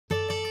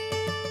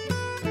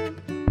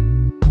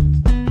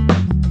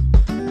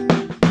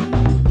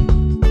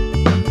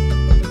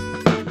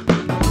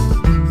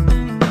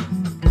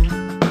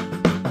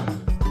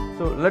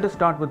let us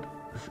start with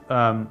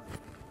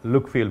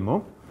look, feel,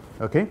 move.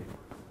 Okay,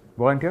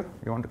 volunteer,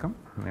 you want to come?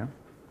 Yeah.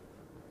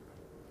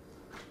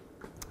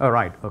 All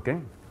right. Okay.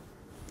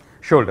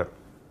 Shoulder.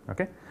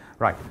 Okay.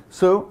 Right.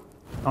 So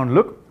on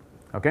look,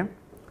 okay,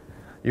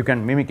 you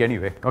can mimic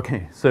anyway.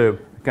 Okay. So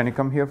can you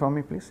come here for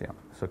me, please? Yeah.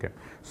 It's okay.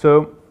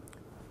 So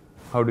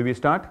how do we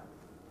start?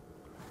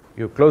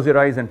 You close your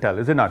eyes and tell,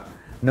 is it not?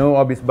 No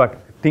obvious, but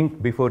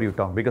think before you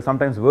talk, because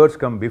sometimes words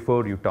come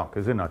before you talk,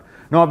 is it not?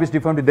 No obvious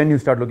deformity, then you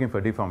start looking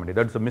for deformity.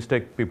 That's a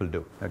mistake people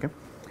do. Okay.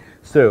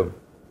 So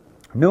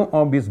no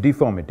obvious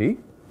deformity,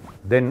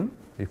 then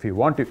if you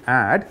want to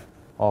add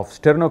of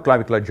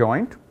sternoclavicular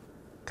joint,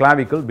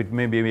 clavicle, which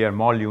may be a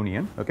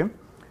malunion, okay,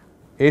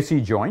 AC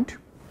joint,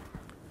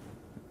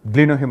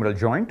 glenohumeral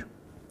joint,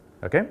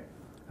 okay,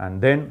 and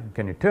then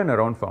can you turn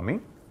around for me?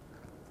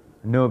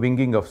 No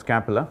winging of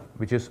scapula,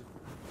 which is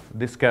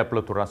this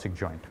scapulothoracic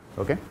joint,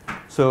 okay.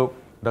 So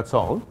that's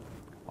all.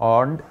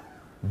 And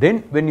then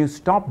when you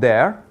stop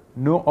there,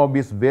 no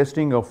obvious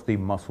wasting of the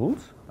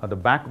muscles at the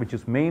back, which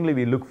is mainly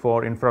we look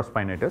for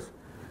infraspinatus,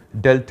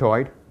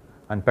 deltoid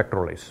and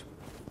pectoralis.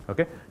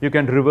 Okay, you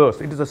can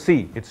reverse. It is a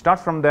C. It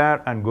starts from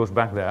there and goes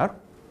back there,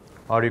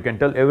 or you can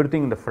tell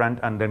everything in the front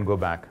and then go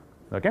back.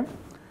 Okay.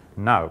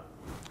 Now,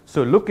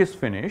 so look is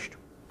finished,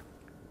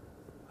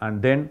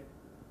 and then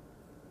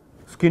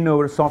skin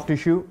over soft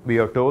tissue we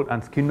are told,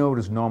 and skin over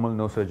is normal,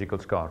 no surgical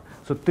scar.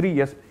 So 3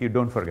 yes, you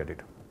don't forget it.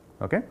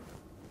 Okay.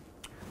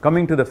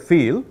 Coming to the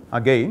feel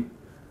again,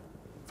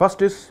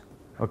 first is,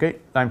 okay,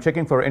 I am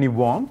checking for any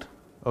warmth.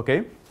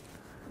 Okay.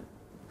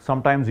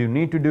 Sometimes you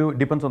need to do,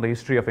 depends on the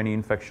history of any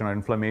infection or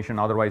inflammation.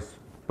 Otherwise,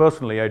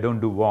 personally I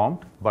don't do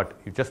warmth, but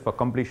just for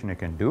completion you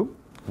can do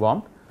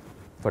warmth.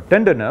 For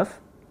tenderness,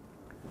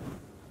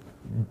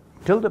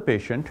 tell the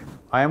patient,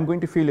 I am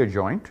going to feel your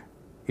joint.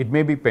 It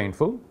may be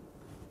painful.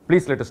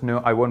 Please let us know.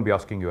 I won't be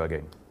asking you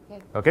again.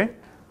 Okay.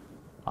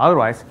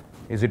 Otherwise,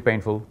 is it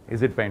painful?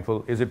 Is it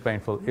painful? Is it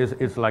painful?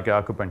 It's like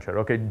acupuncture.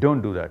 Okay.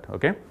 Don't do that.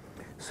 Okay.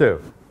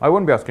 So I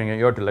won't be asking you.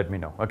 You have to let me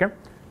know. Okay.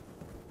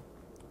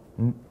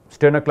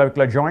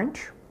 Sternoclavicular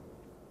joint,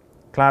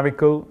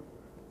 clavicle,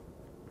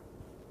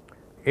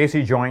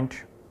 AC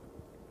joint,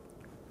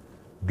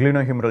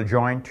 glenohumeral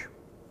joint,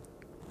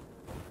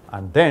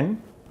 and then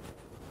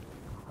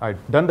I've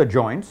done the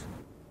joints,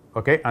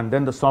 okay, and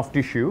then the soft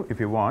tissue if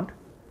you want,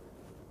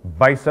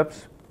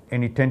 biceps,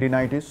 any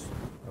tendinitis,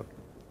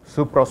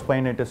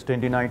 supraspinatus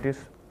tendinitis,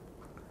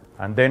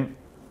 and then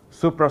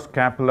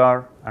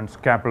suprascapular and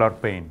scapular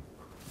pain.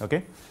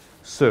 Okay.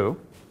 So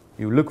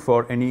you look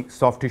for any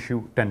soft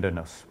tissue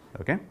tenderness.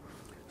 Okay.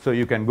 So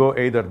you can go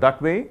either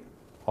that way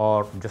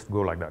or just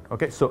go like that.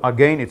 Okay. So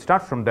again it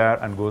starts from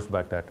there and goes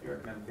back that. You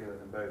recommend feeling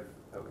them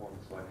both at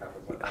once, like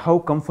happens like that? How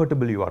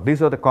comfortable you are.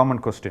 These are the common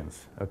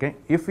questions. Okay.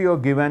 If you are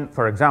given,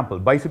 for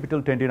example,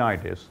 bicipital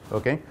tendinitis,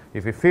 okay,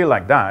 if you feel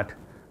like that,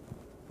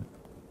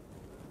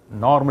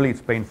 normally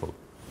it's painful.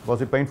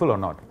 Was it painful or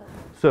not?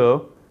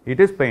 So it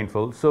is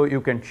painful. So you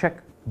can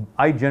check.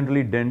 I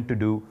generally tend to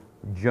do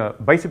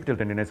bicipital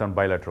tendinitis on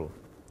bilateral.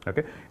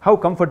 Okay. How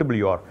comfortable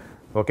you are.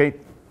 Okay.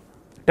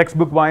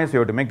 Textbook wise, you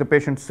have to make the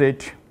patient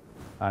sit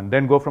and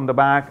then go from the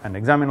back and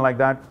examine like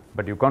that,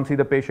 but you can't see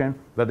the patient,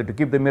 whether to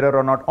keep the mirror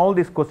or not. All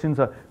these questions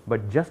are,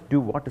 but just do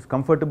what is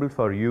comfortable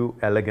for you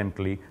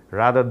elegantly,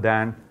 rather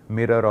than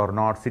mirror or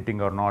not, sitting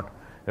or not.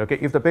 Okay.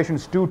 If the patient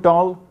is too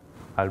tall,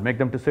 I'll make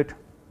them to sit.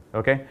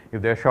 Okay.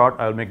 If they're short,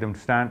 I'll make them to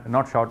stand,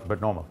 not short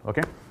but normal.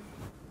 Okay.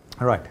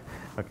 All right.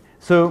 Okay.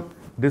 So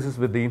this is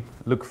with the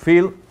look,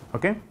 feel.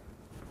 Okay.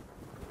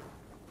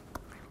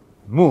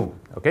 Move.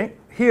 Okay.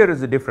 Here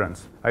is the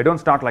difference. I don't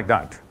start like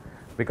that,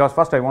 because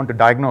first I want to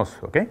diagnose.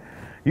 Okay.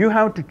 You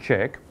have to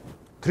check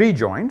 3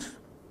 joints,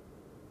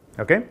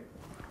 okay,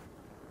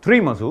 3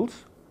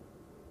 muscles,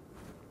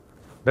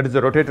 that is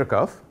the rotator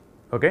cuff,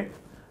 okay,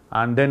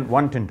 and then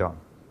 1 tendon.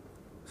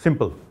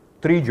 Simple.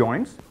 3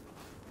 joints,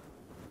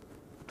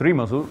 3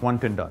 muscles, 1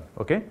 tendon.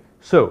 Okay.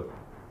 So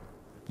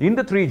in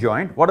the 3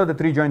 joint, what are the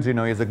 3 joints you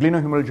know? Is the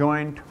glenohumeral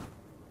joint,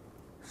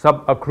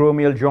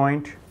 subacromial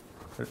joint.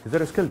 Is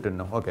there a skeleton?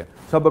 No. Okay.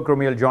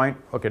 Subacromial joint.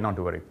 Okay, not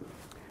to worry.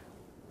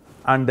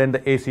 And then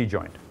the AC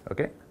joint.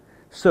 Okay.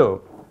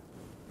 So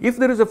if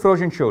there is a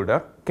frozen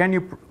shoulder, can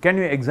you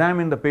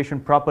examine the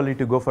patient properly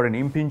to go for an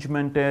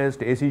impingement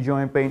test, AC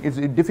joint pain? It's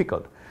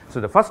difficult.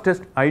 So the first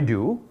test I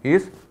do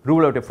is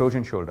rule out a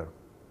frozen shoulder.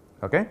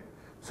 Okay.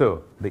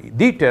 So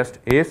the test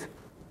is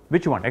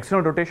which one?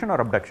 External rotation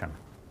or abduction?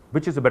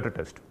 Which is a better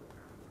test?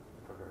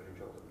 For frozen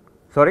shoulder.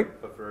 Sorry?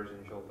 For frozen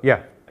shoulder.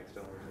 Yeah.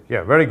 External rotation.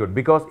 Yeah, very good,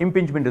 because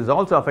impingement is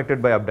also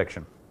affected by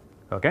abduction.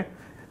 Okay.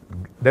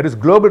 There is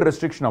global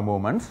restriction of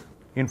movements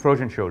in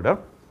frozen shoulder,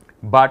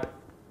 but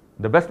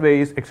the best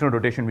way is external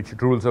rotation, which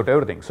rules out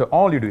everything. So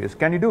all you do is,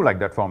 can you do like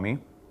that for me?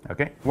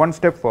 Okay. 1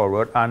 step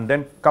forward and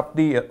then cup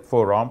the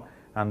forearm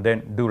and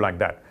then do like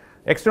that.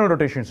 External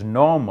rotation is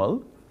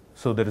normal,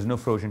 so there is no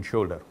frozen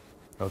shoulder.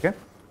 Okay.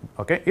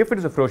 Okay. If it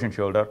is a frozen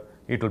shoulder,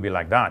 it will be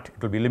like that.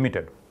 It will be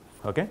limited.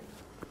 Okay.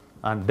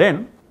 And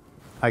then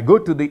I go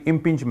to the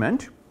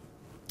impingement.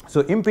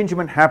 So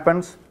impingement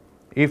happens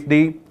if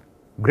the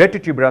greater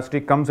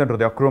tuberosity comes under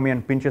the acromion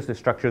and pinches the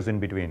structures in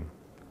between,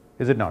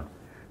 is it not?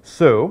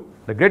 So,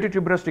 the greater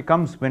tuberosity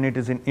comes when it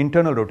is in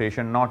internal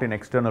rotation, not in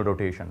external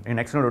rotation. In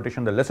external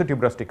rotation, the lesser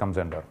tuberosity comes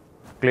under.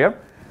 Clear?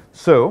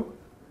 So,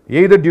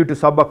 either due to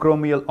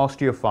subacromial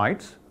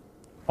osteophytes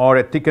or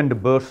a thickened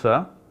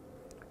bursa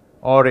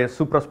or a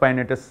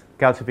supraspinatus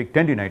calcific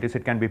tendinitis,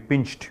 it can be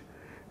pinched.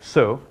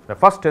 So, the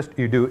first test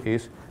you do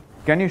is,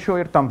 can you show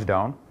your thumbs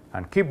down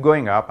and keep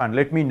going up and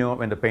let me know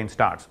when the pain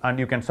starts. And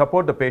you can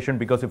support the patient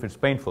because if it's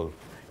painful.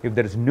 If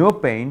there is no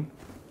pain,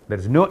 there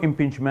is no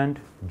impingement,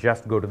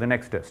 just go to the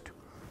next test.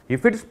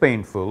 If it is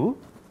painful,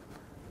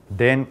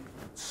 then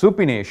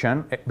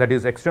supination, that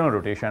is external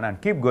rotation,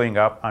 and keep going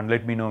up and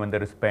let me know when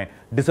there is pain,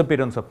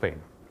 disappearance of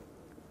pain.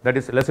 That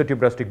is lesser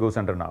tuberosity goes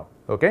under now.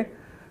 Okay?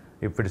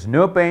 If it is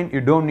no pain, you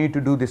don't need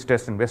to do this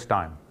test in waste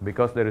time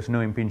because there is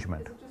no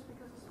impingement. Is it just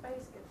because the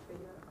space gets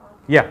bigger?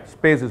 Yeah,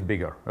 space is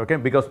bigger. Okay?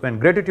 Because when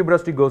greater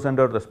tuberosity goes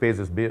under, the space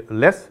is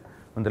less.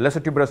 When the lesser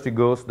tuberosity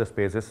goes, the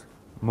space is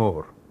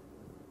more.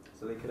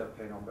 So they could have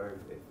pain on both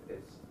if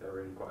it's a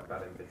really quite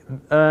bad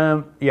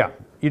impingement? Yeah.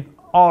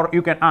 Or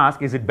you can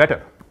ask, is it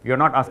better? You're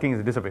not asking,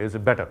 is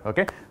it better?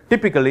 Okay?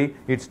 Typically,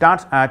 it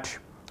starts at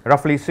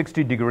roughly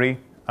 60 degree,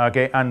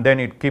 okay, and then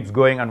it keeps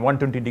going, and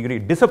 120 degree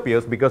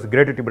disappears because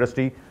greater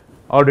tuberosity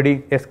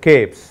already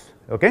escapes.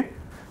 Okay?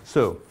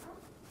 So,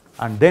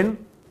 and then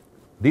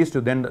these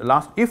two, then the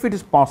last, if it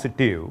is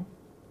positive,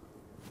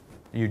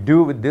 you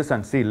do with this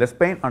and see less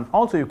pain, and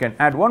also you can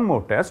add one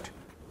more test.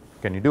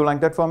 Can you do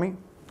like that for me?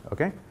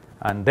 Okay?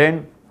 And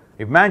then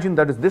imagine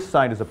that is this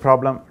side is a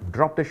problem,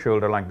 drop the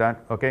shoulder like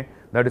that. Okay?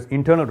 That is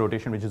internal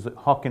rotation, which is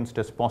Hawkins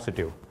test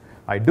positive.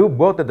 I do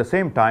both at the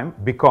same time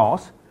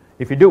because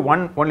if you do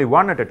only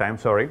one at a time,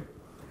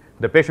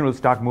 the patient will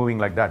start moving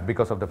like that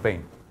because of the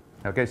pain.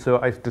 Okay, so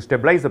to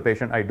stabilize the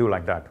patient, I do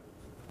like that.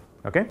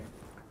 Okay,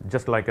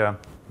 just like a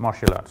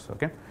martial arts.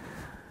 Okay,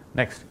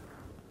 next.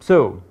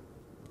 So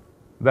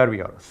where we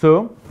are.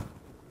 So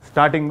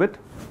starting with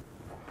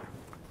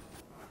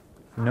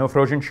no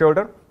frozen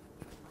shoulder.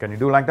 Can you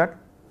do like that?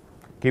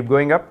 Keep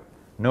going up.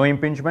 No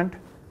impingement.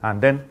 And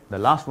then the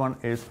last one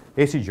is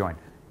AC joint.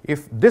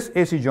 If this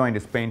AC joint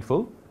is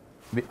painful,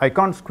 I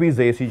can't squeeze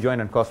the AC joint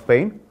and cause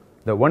pain.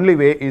 The only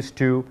way is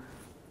to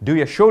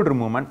do a shoulder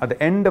movement. At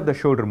the end of the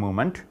shoulder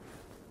movement,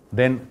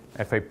 then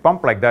if I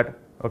pump like that,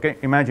 okay,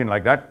 imagine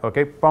like that,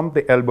 okay, pump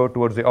the elbow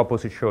towards the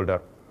opposite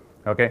shoulder,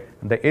 okay,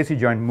 the AC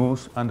joint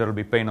moves and there will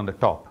be pain on the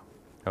top,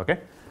 okay.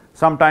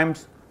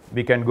 Sometimes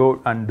we can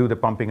go and do the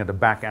pumping at the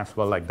back as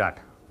well like that,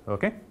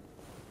 okay.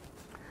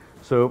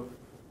 So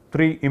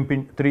three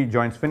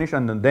joints finish,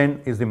 and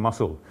then is the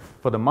muscle.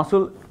 For the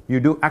muscle, you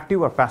do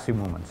active or passive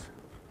movements?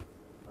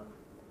 Both.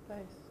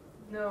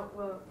 No,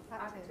 well,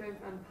 active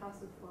and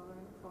passive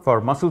for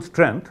muscle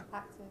strength,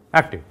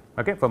 active.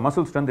 Okay, for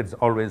muscle strength it's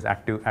always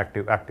active,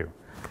 active, active.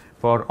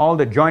 For all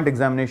the joint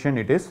examination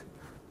it is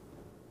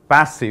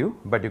passive,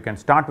 but you can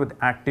start with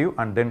active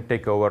and then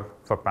take over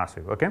for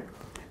passive. Okay,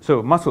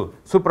 so muscle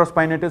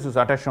supraspinatus is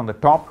attached on the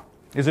top,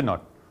 is it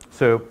not?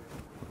 So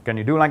can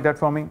you do like that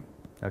for me?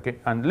 Okay,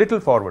 and little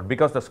forward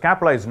because the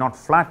scapula is not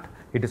flat,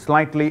 it is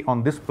slightly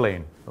on this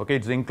plane. Okay,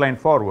 it's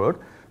inclined forward,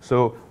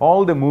 so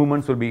all the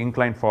movements will be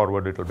inclined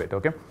forward a little bit.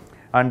 Okay,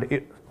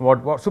 and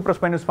what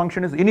supraspinous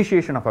function is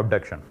initiation of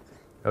abduction.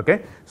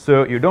 Okay,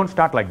 so you don't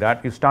start like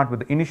that, you start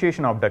with the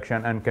initiation of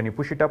abduction, and can you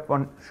push it up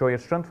and show your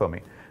strength for me?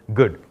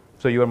 Good,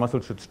 so your muscle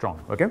should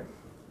strong. Okay,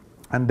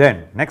 and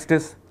then next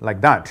is like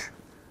that.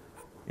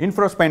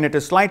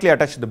 Infraspinatus slightly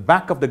attached to the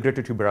back of the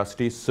greater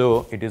tuberosity,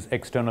 so it is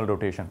external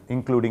rotation,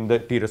 including the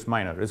teres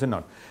minor, is it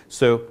not?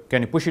 So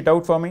can you push it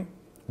out for me,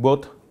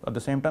 both at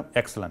the same time?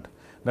 Excellent,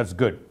 that's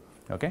good.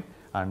 Okay,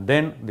 and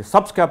then the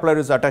subscapular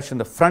is attached in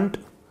the front,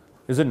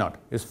 is it not?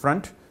 Is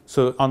front,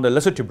 so on the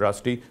lesser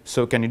tuberosity.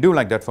 So can you do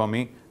like that for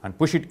me and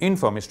push it in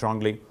for me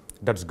strongly?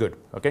 That's good.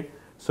 Okay,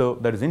 so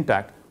that is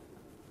intact.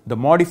 The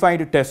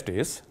modified test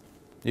is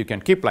you can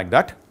keep like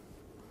that,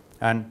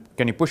 and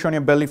can you push on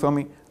your belly for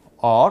me,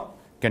 or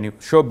can you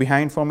show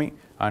behind for me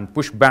and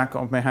push back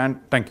on my hand?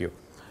 Thank you.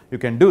 You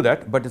can do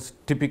that, but it's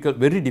typical,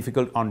 very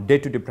difficult on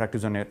day-to-day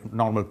practice on a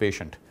normal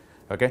patient.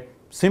 Okay,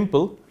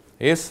 simple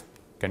is,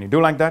 can you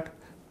do like that,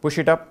 push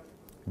it up,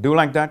 do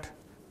like that,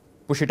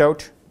 push it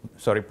out,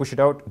 push it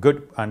out,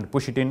 good, and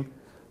push it in.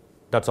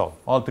 That's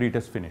all 3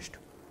 tests finished.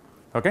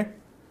 Okay,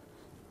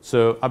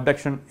 so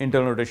abduction,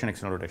 internal rotation,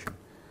 external rotation.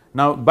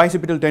 Now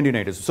bicipital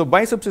tendinitis. So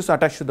biceps is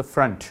attached to the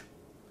front,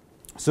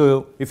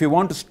 so if you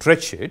want to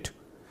stretch it,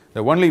 the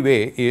only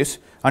way is,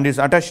 and it's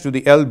attached to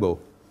the elbow,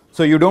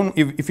 so you don't,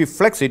 if you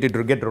flex it, it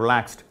will get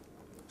relaxed.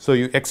 So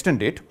you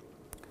extend it,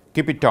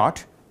 keep it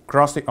taut,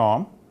 cross the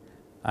arm,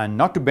 and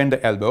not to bend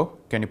the elbow.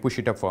 Can you push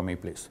it up for me,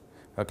 please?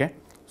 Okay,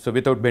 so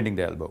without bending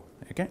the elbow.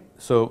 Okay,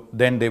 so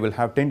then they will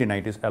have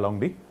tendinitis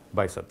along the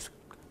biceps.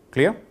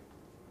 Clear?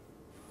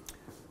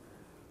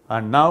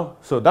 And now,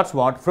 so that's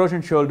what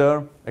frozen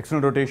shoulder,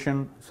 external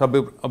rotation,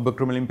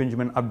 subacromial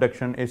impingement,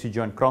 abduction, AC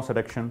joint cross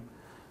adduction.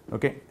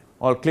 Okay,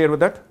 all clear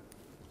with that?